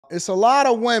it's a lot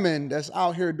of women that's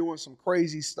out here doing some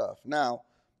crazy stuff. Now,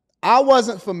 I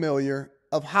wasn't familiar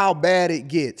of how bad it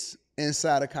gets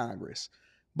inside of Congress,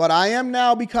 but I am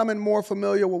now becoming more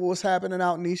familiar with what's happening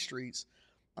out in these streets.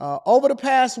 Over the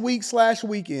past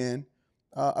week/weekend,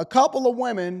 a couple of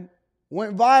women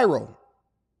went viral.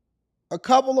 A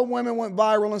couple of women went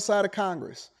viral inside of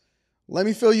Congress. Let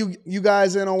me fill you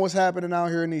guys in on what's happening out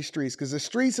here in these streets, because the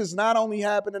streets is not only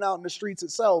happening out in the streets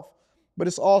itself, but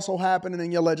it's also happening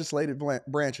in your legislative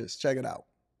branches. Check it out.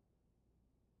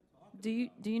 Do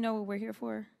you know what we're here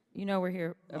for? You know we're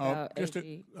here about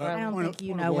AG. I don't think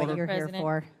you know what you're here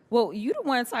for. Well, you the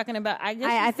one talking about.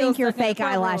 I think your fake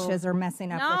eyelashes are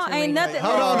messing up. No, ain't nothing.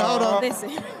 Hold on.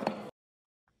 Listen.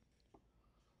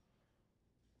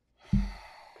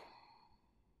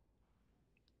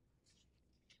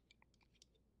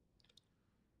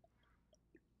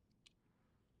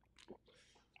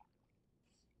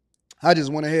 I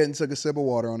just went ahead and took a sip of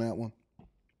water on that one.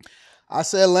 I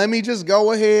said, let me just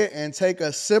go ahead and take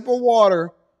a sip of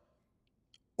water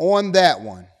on that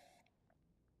one.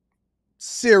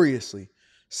 Seriously.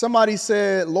 Somebody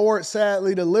said, Lord,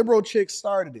 sadly, the liberal chick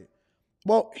started it.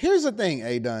 Well, here's the thing,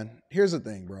 A-Dun. Here's the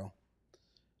thing, bro.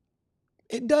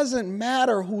 It doesn't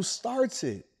matter who starts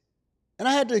it. And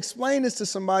I had to explain this to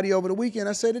somebody over the weekend.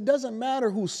 I said, it doesn't matter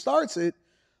who starts it.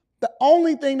 The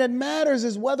only thing that matters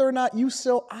is whether or not you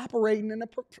still operating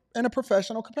in a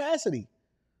professional capacity.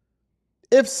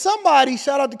 If somebody,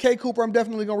 shout out to K Cooper, I'm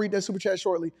definitely going to read that super chat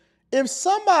shortly. If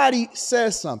somebody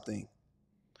says something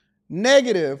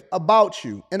negative about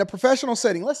you in a professional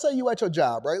setting, let's say you at your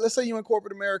job, right? Let's say you in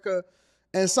corporate America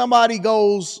and somebody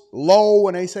goes low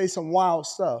and they say some wild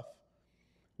stuff.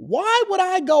 Why would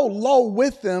I go low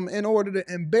with them in order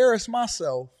to embarrass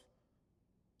myself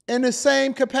in the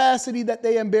same capacity that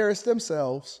they embarrass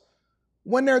themselves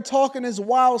when they're talking this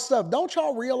wild stuff? Don't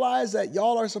y'all realize that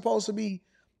y'all are supposed to be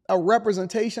a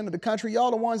representation of the country?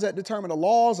 Y'all the ones that determine the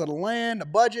laws of the land, the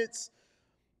budgets.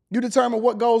 You determine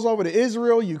what goes over to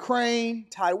Israel, Ukraine,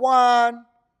 Taiwan.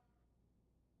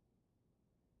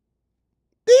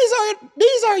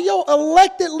 These are your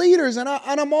elected leaders, and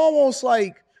I'm almost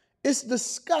like, it's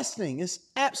disgusting. It's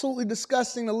absolutely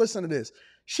disgusting to listen to this.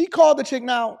 She called the chick.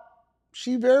 Now,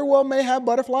 she very well may have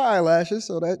butterfly eyelashes,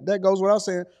 so that goes without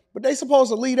saying, but they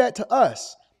supposed to leave that to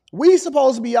us. We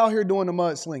supposed to be out here doing the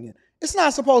mudslinging. It's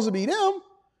not supposed to be them.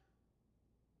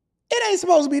 It ain't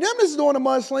supposed to be them that's doing the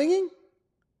mudslinging.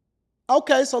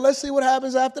 Okay, so let's see what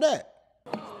happens after that.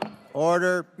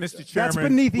 Order. Mr. Chairman, That's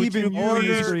beneath would even you your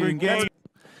please Greene. engage?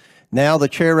 Now the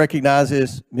chair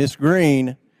recognizes Ms.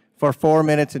 Greene for 4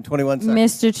 minutes and 21 seconds.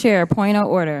 Mr. Chair, point of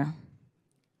order.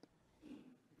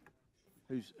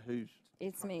 Who's?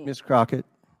 It's me. Ms. Crockett.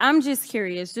 I'm just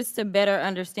curious, just to better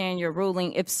understand your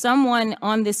ruling. If someone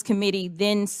on this committee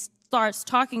then starts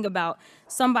talking about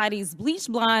somebody's bleach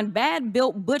blonde, bad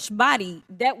built butch body,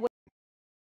 that would.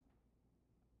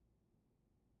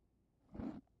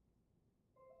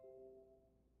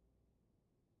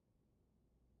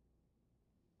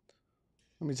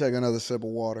 Let me take another sip of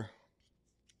water.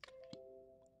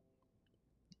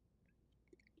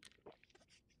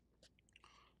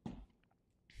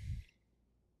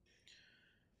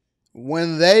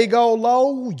 When they go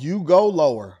low, you go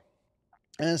lower.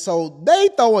 And so they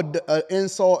throw an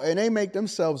insult and they make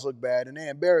themselves look bad and they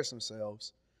embarrass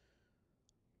themselves.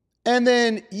 And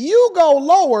then you go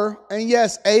lower, and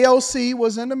yes, AOC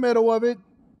was in the middle of it,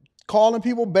 calling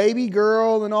people baby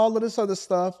girl and all of this other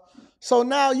stuff. So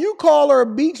now you call her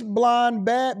a beach blonde,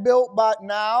 bad built, but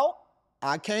now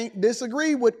I can't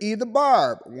disagree with either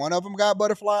Barb. One of them got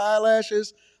butterfly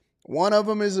eyelashes. One of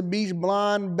them is a beach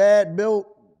blonde, bad built,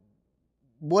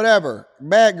 whatever,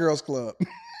 bad girls club.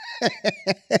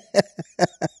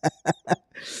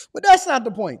 But that's not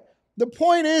the point. The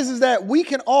point is that we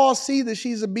can all see that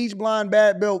she's a beach blonde,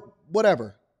 bad built,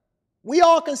 whatever. We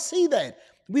all can see that.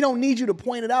 We don't need you to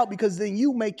point it out, because then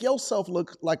you make yourself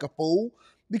look like a fool,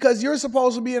 because you're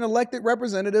supposed to be an elected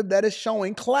representative that is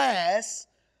showing class.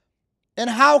 And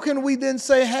how can we then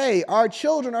say, hey, our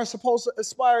children are supposed to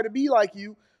aspire to be like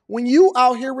you, when you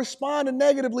out here responding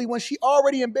negatively when she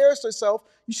already embarrassed herself?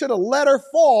 You should have let her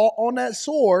fall on that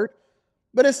sword.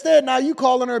 But instead, now you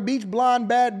calling her a beach blonde,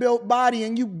 bad built body,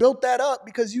 and you built that up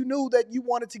because you knew that you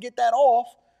wanted to get that off.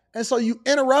 And so you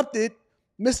interrupted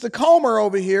Mr. Comer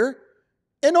over here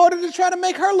in order to try to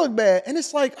make her look bad. And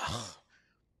it's like, ugh,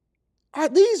 are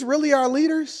these really our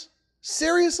leaders?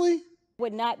 Seriously?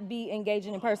 Would not be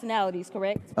engaging in personalities,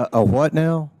 correct? A what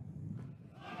now?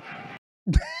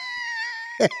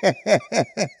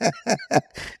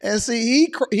 And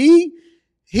see,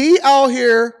 he out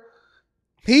here,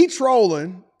 he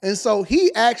trolling, And so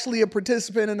he actually a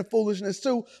participant in the foolishness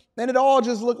too. And it all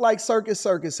just looked like circus.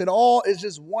 It all is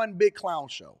just one big clown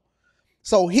show.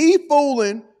 So he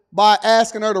fooling by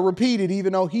asking her to repeat it,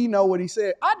 even though he know what he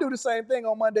said. I do the same thing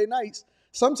on Monday nights.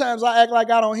 Sometimes I act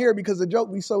like I don't hear because the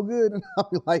joke be so good. And I'll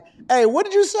be like, hey, what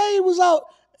did you say it was out?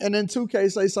 And then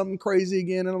 2K say something crazy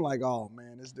again. And I'm like, oh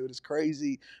man, this dude is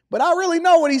crazy. But I really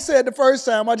know what he said the first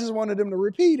time. I just wanted him to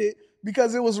repeat it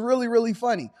because it was really, really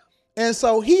funny. And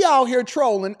so he out here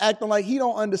trolling, acting like he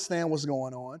don't understand what's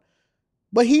going on.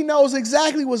 But he knows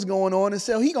exactly what's going on. And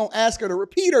so he going to ask her to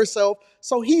repeat herself.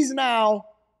 So he's now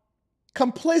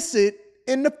complicit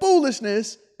in the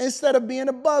foolishness instead of being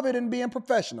above it and being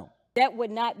professional. That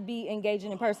would not be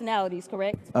engaging in personalities,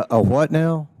 correct? A what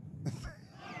now?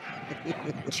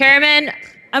 Chairman,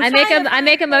 I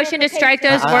make a motion to strike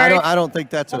those words. I don't think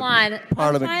that's I'm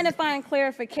Parliament. trying to find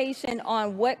clarification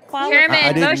on what qualifies.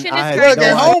 Chairman, motion to I strike Look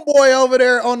at those. homeboy over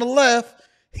there on the left.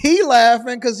 He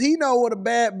laughing because he know what a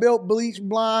bad built, bleached,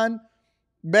 blonde,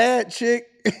 bad chick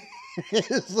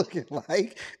is looking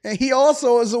like. And he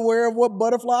also is aware of what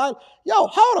butterfly. Yo,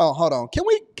 hold on.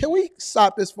 Can we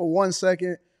stop this for 1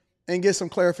 second and get some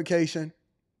clarification?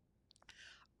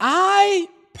 I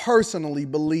personally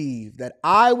believe that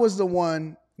I was the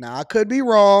one. Now, I could be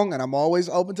wrong, and I'm always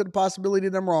open to the possibility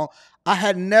that I'm wrong. I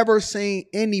had never seen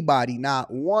anybody, not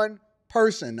one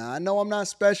person. Now, I know I'm not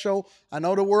special. I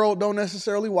know the world don't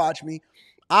necessarily watch me.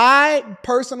 I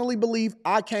personally believe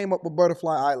I came up with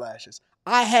butterfly eyelashes.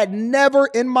 I had never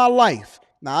in my life,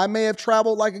 now I may have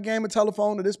traveled like a game of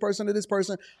telephone to this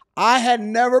person, I had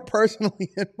never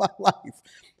personally in my life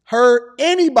heard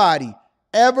anybody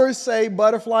ever say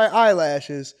butterfly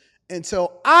eyelashes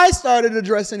until I started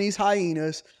addressing these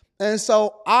hyenas. And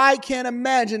so I can't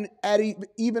imagine at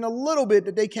even a little bit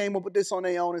that they came up with this on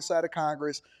their own inside of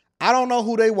Congress. I don't know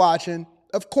who they watching.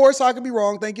 Of course, I could be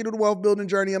wrong. Thank you to the Wealth Building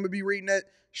Journey. I'm going to be reading that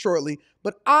shortly.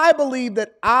 But I believe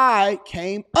that I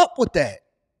came up with that.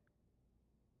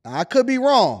 Now, I could be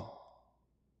wrong.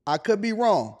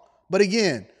 But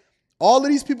again, all of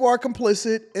these people are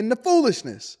complicit in the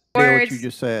foolishness. Hear what you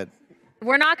just said.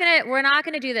 We're not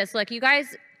gonna do this. Look, you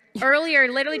guys earlier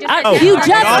literally just You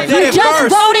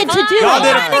just voted to do it. Y'all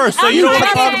did it first, so you don't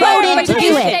just talk voted to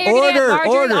do it. Order.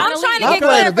 I'm trying to I'll get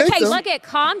play the victim. clarification. Look at,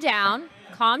 calm down.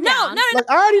 No. Like,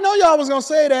 I already know y'all was going to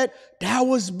say that. That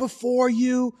was before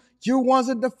you. You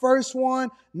wasn't the first one.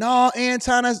 No,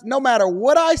 Anton, no matter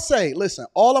what I say, listen,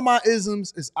 all of my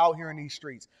isms is out here in these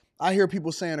streets. I hear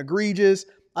people saying egregious.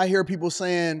 I hear people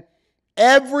saying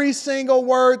every single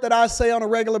word that I say on a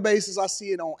regular basis. I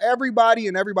see it on everybody,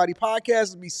 and everybody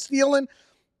podcasts be stealing.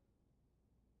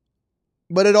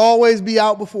 But it always be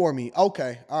out before me.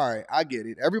 Okay, all right, I get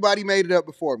it. Everybody made it up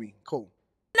before me. Cool.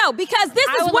 No, because this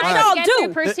is what like y'all to get do.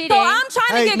 through proceedings. So I'm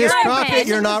trying to get Miss clarification. Crockett,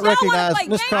 you're not Y'all wanna recognized. play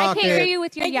Miss games. Crockett. I can't hear you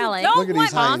with your And you yelling. don't Look at want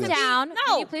these me hyenas. to Calm down. No,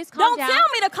 Can you please calm don't down? tell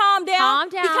me to calm down. Calm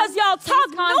down. Because y'all Please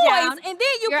talk calm noise, down. and then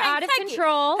you You're can't out of take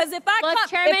control. Because if I Look, come,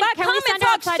 Chairman, if I can come we and send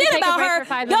talk outside to shit take a about break her, for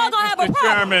 5 y'all minutes? gonna have a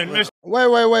problem.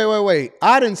 Chairman, Wait.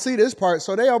 I didn't see this part.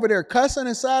 So they over there cussing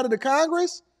inside of the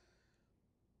Congress?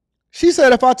 She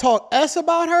said if I talk S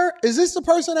about her, is this the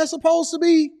person that's supposed to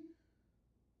be?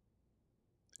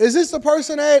 Is this the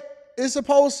person that is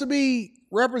supposed to be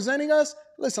representing us?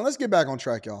 Listen, let's get back on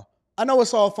track, y'all. I know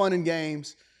it's all fun and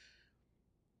games.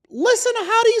 Listen to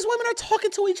how these women are talking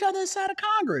to each other inside of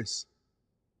Congress.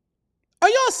 Are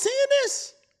y'all seeing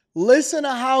this? Listen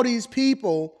to how these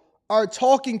people are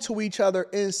talking to each other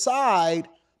inside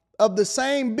of the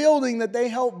same building that they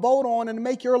help vote on and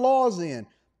make your laws in.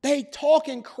 They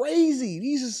talking crazy.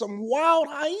 These are some wild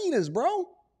hyenas, bro.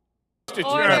 Mr.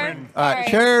 Order. Chairman. All right,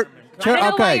 Chair. I don't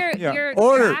know why Okay. you're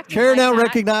Order. acting Chair like now that.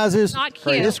 recognizes Not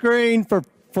cute. Miss Greene for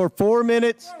 4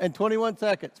 minutes and 21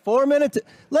 seconds. 4 minutes.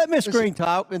 Let Miss Greene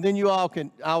talk, and then you all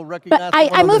can. I'll recognize. But I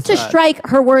someone on moved this to side. strike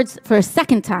her words for a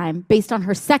second time based on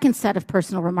her second set of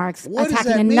personal remarks What does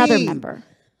attacking that another mean? member.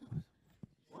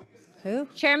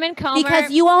 Chairman Comer. Because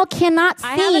you all cannot I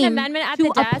have an seem amendment at to the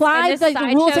desk, apply and this the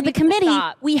sideshow rules of the needs to committee.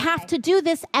 stop. We have to do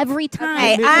this every time.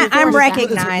 Hey, Miss I'm Order,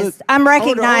 recognized. I'm Order,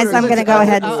 recognized. order. I'm going to Listen, go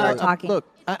ahead and I- start talking. Look,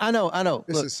 I know.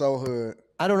 This Look, is so hood.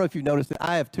 I don't know if you've noticed it.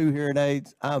 I have 2 hearing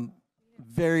aids. I'm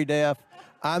very deaf.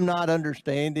 I'm not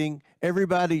understanding.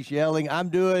 Everybody's yelling. I'm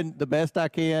doing the best I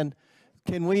can.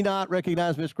 Can we not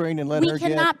recognize Miss Greene and let We her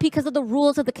cannot because of the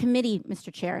rules of the committee,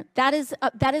 Mr. Chair. That is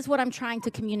what I'm trying to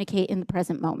communicate in the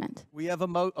present moment. We have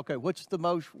a Okay, what's the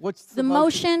motion? What's The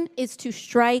motion is to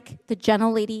strike the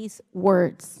gentlelady's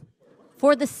words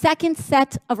for the second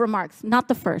set of remarks, not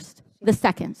the first. the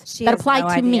seconds She that has apply no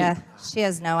to idea. me. She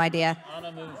has no idea.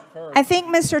 I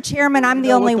think, Mr. Chairman, I'm the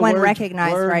know what only the one words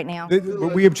recognized were? right now.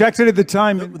 We objected at the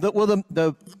time.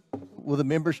 Will the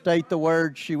member state the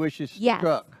words she wishes Yes.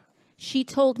 struck? She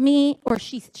told me, or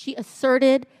she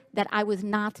asserted that I was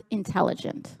not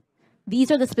intelligent.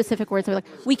 These are the specific words. Like,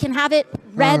 we can have it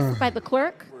read by the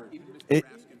clerk.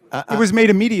 It was made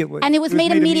immediately. And it was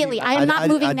made immediately. I am not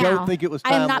moving now. I don't think it was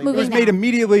I am not timely. moving It was now. made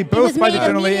immediately, both by the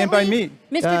gentleman and by me.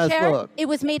 Mr. Guys, Chair, look. it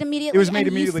was made immediately. It was made and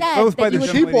you immediately, said both by that the you would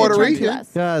gentleman. She Puerto return to Rican.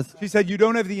 us. Guys, She said, "You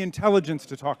don't have the intelligence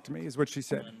to talk to me," is what she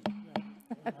said.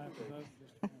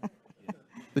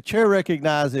 the chair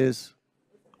recognizes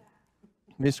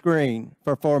Ms. Greene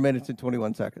for 4 minutes and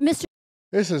 21 seconds. Mr.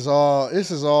 This is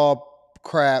all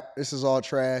crap. This is all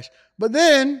trash. But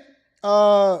then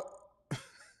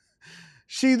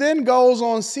she then goes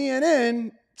on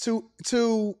CNN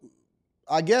to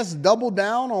I guess double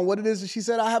down on what it is that she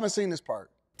said. I haven't seen this part.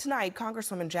 Tonight,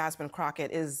 Congresswoman Jasmine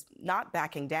Crockett is not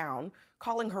backing down,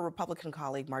 calling her Republican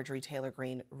colleague Marjorie Taylor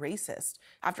Greene racist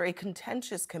after a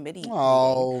contentious committee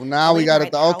Oh, meeting. now we late got night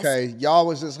it. House- Okay, y'all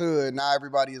was just hood. Now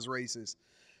everybody is racist.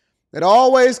 It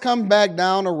always comes back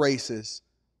down to racist.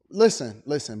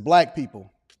 Listen, black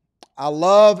people. I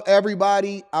love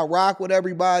everybody. I rock with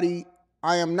everybody.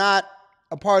 I am not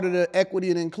a part of the Equity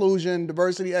and Inclusion,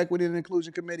 Diversity, Equity and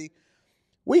Inclusion Committee.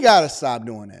 We got to stop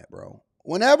doing that, bro.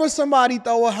 Whenever somebody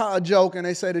throw a joke and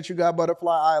they say that you got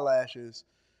butterfly eyelashes,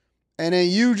 and then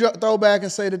you throw back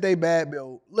and say that they bad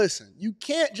built, listen, you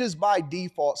can't just by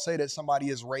default say that somebody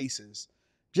is racist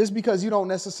just because you don't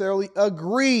necessarily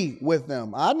agree with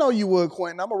them. I know you would,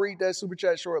 Quentin. I'm going to read that super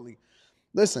chat shortly.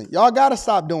 Listen, y'all got to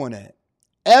stop doing that.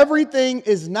 Everything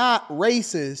is not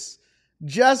racist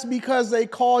just because they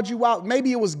called you out.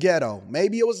 Maybe it was ghetto.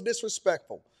 Maybe it was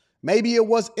disrespectful. Maybe it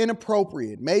was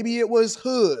inappropriate. Maybe it was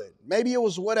hood. Maybe it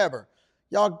was whatever.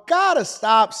 Y'all gotta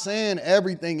stop saying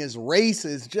everything is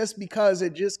racist just because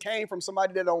it just came from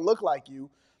somebody that don't look like you.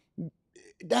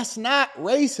 That's not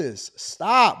racist.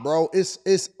 Stop, bro.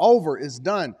 It's over. It's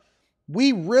done.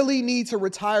 We really need to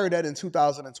retire that in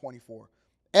 2024.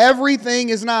 Everything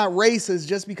is not racist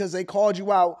just because they called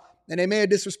you out and they may have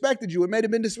disrespected you. It may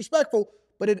have been disrespectful,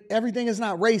 but everything is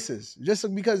not racist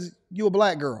just because you a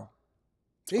black girl.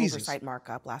 Jesus. Oversight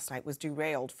markup last night was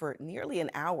derailed for nearly an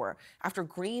hour after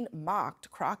Greene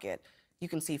mocked Crockett. You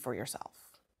can see for yourself.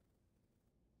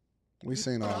 We've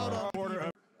seen all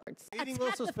that.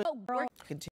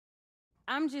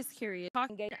 I'm just curious.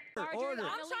 Marjorie, I'm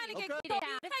trying to get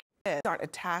down. These aren't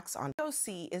attacks on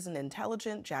AOC isn't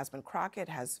intelligent. Jasmine Crockett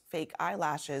has fake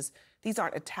eyelashes. These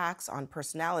aren't attacks on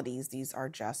personalities. These are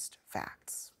just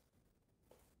facts.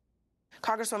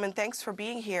 Congresswoman, thanks for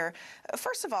being here.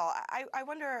 First of all, I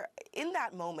wonder, in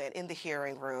that moment in the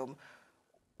hearing room,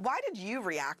 why did you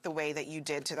react the way that you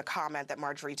did to the comment that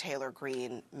Marjorie Taylor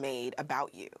Greene made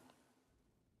about you?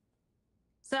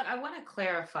 So I want to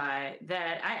clarify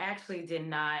that I actually did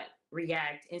not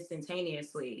react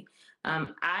instantaneously.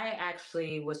 I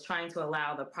actually was trying to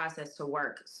allow the process to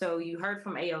work. So you heard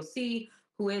from AOC,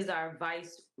 who is our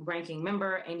vice ranking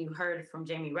member, and you heard from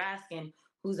Jamie Raskin,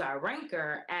 who's our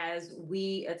ranker, as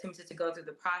we attempted to go through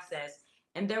the process.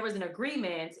 And there was an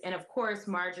agreement. And of course,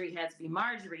 Marjorie had to be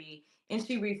Marjorie, and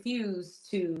she refused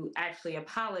to actually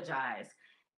apologize.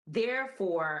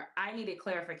 Therefore, I needed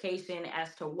clarification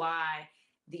as to why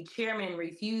the chairman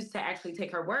refused to actually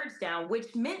take her words down,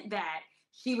 which meant that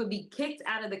she would be kicked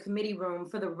out of the committee room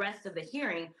for the rest of the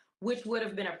hearing, which would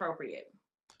have been appropriate.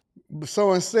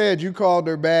 So instead, you called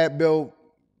her bad built,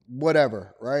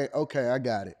 whatever, right? Okay, I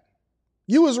got it.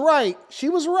 You was right. She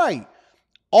was right.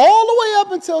 All the way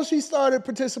up until she started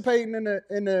participating in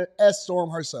the S-storm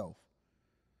herself.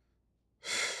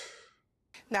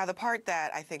 Now, the part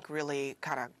that I think really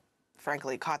kind of,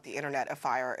 frankly, caught the internet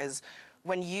afire is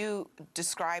when you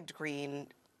described Greene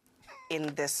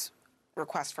in this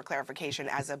request for clarification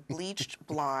as a bleached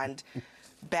blonde,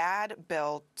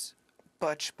 bad-built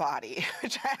Butch body,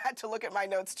 which I had to look at my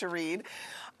notes to read.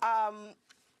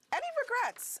 Any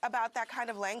regrets about that kind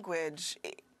of language,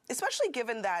 especially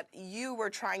given that you were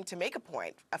trying to make a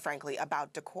point, frankly,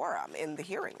 about decorum in the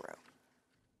hearing room?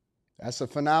 That's a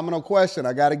phenomenal question.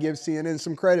 I got to give CNN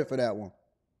some credit for that one.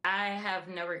 I have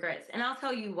no regrets. And I'll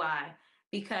tell you why.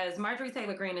 Because Marjorie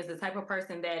Taylor Greene is the type of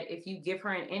person that if you give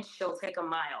her an inch, she'll take a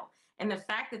mile. And the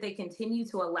fact that they continue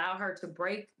to allow her to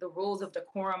break the rules of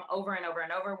decorum over and over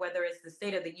and over, whether it's the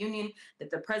State of the Union that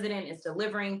the president is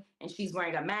delivering and she's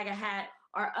wearing a MAGA hat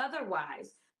or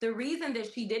otherwise, the reason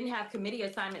that she didn't have committee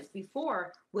assignments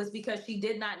before was because she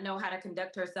did not know how to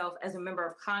conduct herself as a member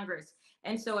of Congress.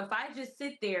 And so if I just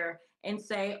sit there and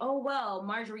say, oh, well,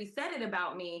 Marjorie said it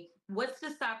about me. What's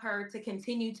to stop her to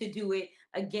continue to do it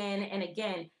again and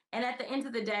again? And at the end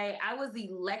of the day, I was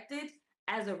elected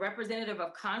as a representative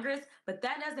of Congress, but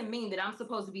that doesn't mean that I'm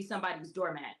supposed to be somebody's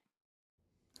doormat.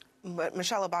 But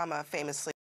Michelle Obama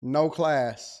famously No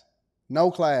class.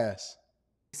 No class.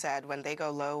 said, when they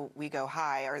go low, we go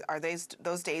high. Are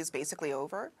those days basically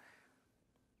over?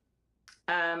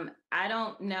 I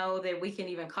don't know that we can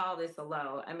even call this a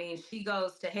low. I mean, she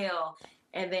goes to hell,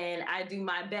 and then I do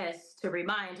my best to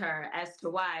remind her as to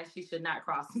why she should not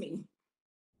cross me.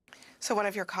 So one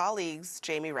of your colleagues,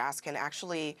 Jamie Raskin,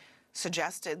 actually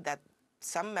suggested that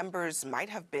some members might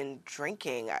have been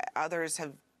drinking. Others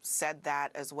have said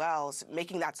that as well,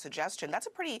 making that suggestion. That's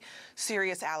a pretty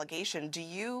serious allegation. Do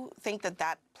you think that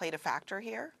that played a factor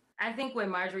here? I think with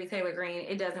Marjorie Taylor Greene,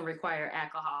 it doesn't require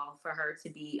alcohol for her to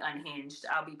be unhinged.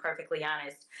 I'll be perfectly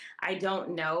honest. I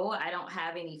don't know. I don't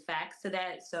have any facts to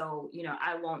that. So,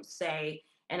 I won't say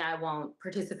and I won't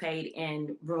participate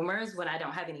in rumors when I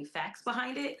don't have any facts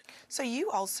behind it. So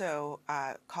you also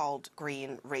called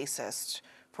Greene racist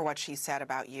for what she said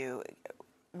about you.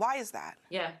 Why is that?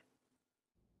 Yeah.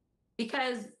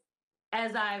 Because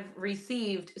as I've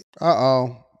received...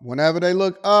 Whenever they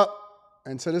look up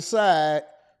and to the side,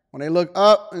 when they look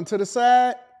up and to the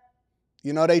side,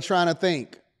 they trying to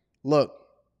think, look.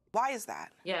 Why is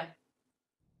that? Yeah.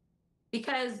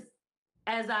 Because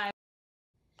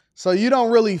So you don't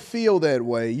really feel that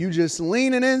way. You just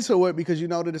leaning into it because you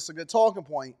know that it's a good talking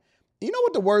point. You know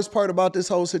what the worst part about this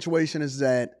whole situation is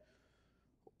that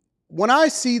when I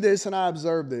see this and I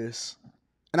observe this,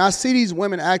 and I see these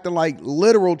women acting like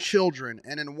literal children,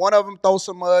 and then one of them throw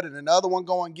some mud and another one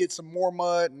go and get some more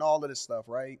mud and all of this stuff,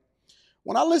 right?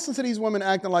 When I listen to these women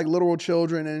acting like literal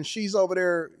children and she's over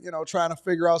there, trying to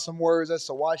figure out some words as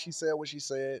to why she said what she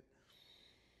said,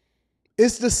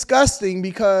 it's disgusting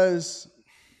because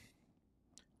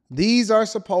these are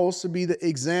supposed to be the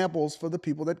examples for the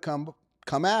people that come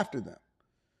after them.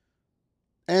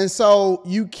 And so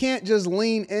you can't just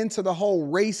lean into the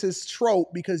whole racist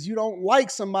trope because you don't like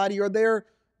somebody or they're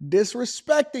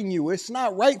disrespecting you. It's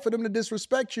not right for them to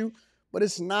disrespect you, but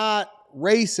it's not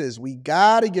racist. We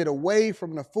got to get away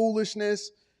from the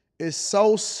foolishness. It's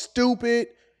so stupid.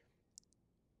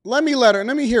 Let me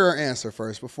hear her answer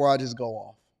first before I just go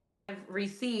off. I've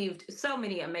received so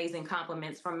many amazing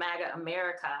compliments from MAGA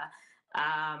America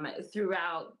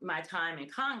throughout my time in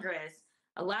Congress.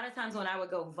 A lot of times when I would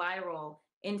go viral,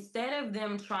 instead of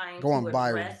them trying to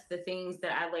address the things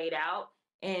that I laid out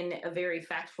in a very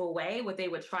factual way, what they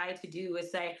would try to do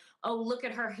is say, oh, look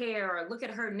at her hair, or look at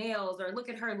her nails, or look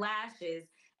at her lashes.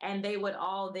 And they would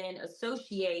all then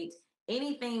associate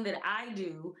anything that I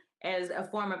do as a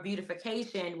form of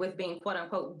beautification with being quote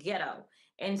unquote ghetto.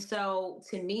 And so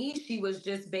to me, she was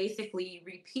just basically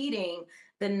repeating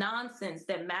the nonsense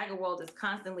that MAGA world is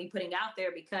constantly putting out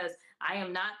there, because I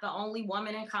am not the only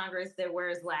woman in Congress that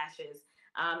wears lashes.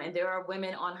 And there are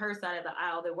women on her side of the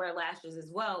aisle that wear lashes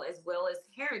as well as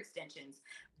hair extensions.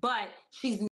 But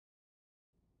she's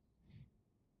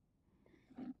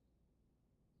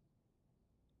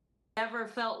never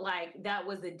felt like that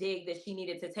was a dig that she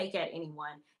needed to take at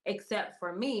anyone, except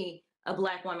for me, a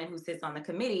Black woman who sits on the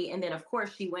committee. And then, of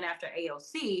course, she went after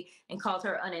AOC and called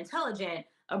her unintelligent,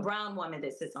 a brown woman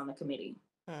that sits on the committee.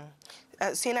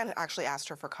 CNN actually asked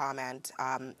her for comment,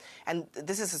 and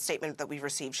this is a statement that we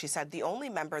received. She said the only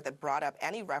member that brought up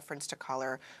any reference to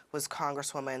color was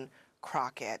Congresswoman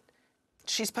Crockett.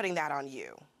 She's putting that on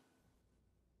you.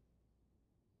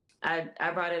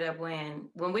 I brought it up when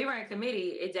we were in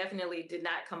committee. It definitely did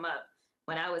not come up.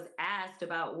 When I was asked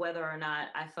about whether or not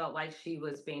I felt like she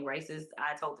was being racist,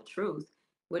 I told the truth,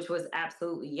 which was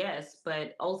absolutely yes.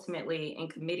 But ultimately in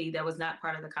committee, that was not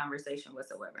part of the conversation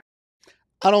whatsoever.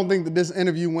 I don't think that this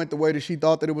interview went the way that she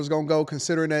thought that it was going to go,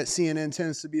 considering that CNN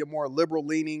tends to be a more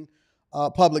liberal-leaning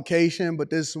publication. But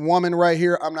this woman right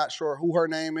here, I'm not sure who her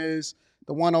name is,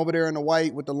 the one over there in the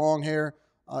white with the long hair,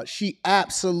 she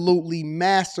absolutely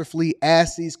masterfully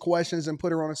asked these questions and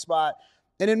put her on the spot.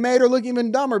 And it made her look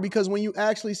even dumber, because when you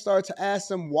actually start to ask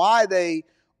them why they,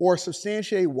 or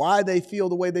substantiate why they feel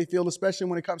the way they feel, especially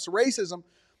when it comes to racism,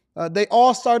 they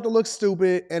all start to look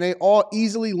stupid, and they all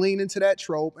easily lean into that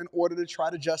trope in order to try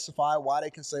to justify why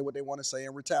they can say what they want to say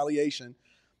in retaliation.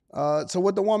 So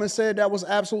what the woman said, that was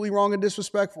absolutely wrong and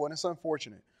disrespectful, and it's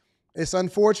unfortunate. It's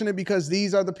unfortunate because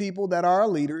these are the people that are our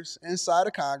leaders inside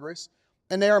of Congress,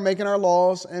 and they are making our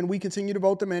laws, and we continue to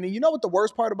vote them in. And you know what the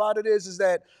worst part about it is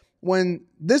that when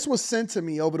this was sent to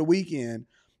me over the weekend,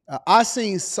 I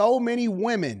seen so many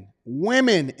women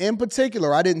in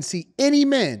particular. I didn't see any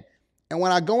men. And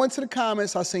when I go into the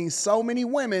comments, I seen so many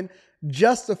women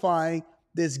justifying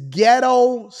this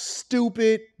ghetto,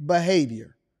 stupid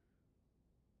behavior.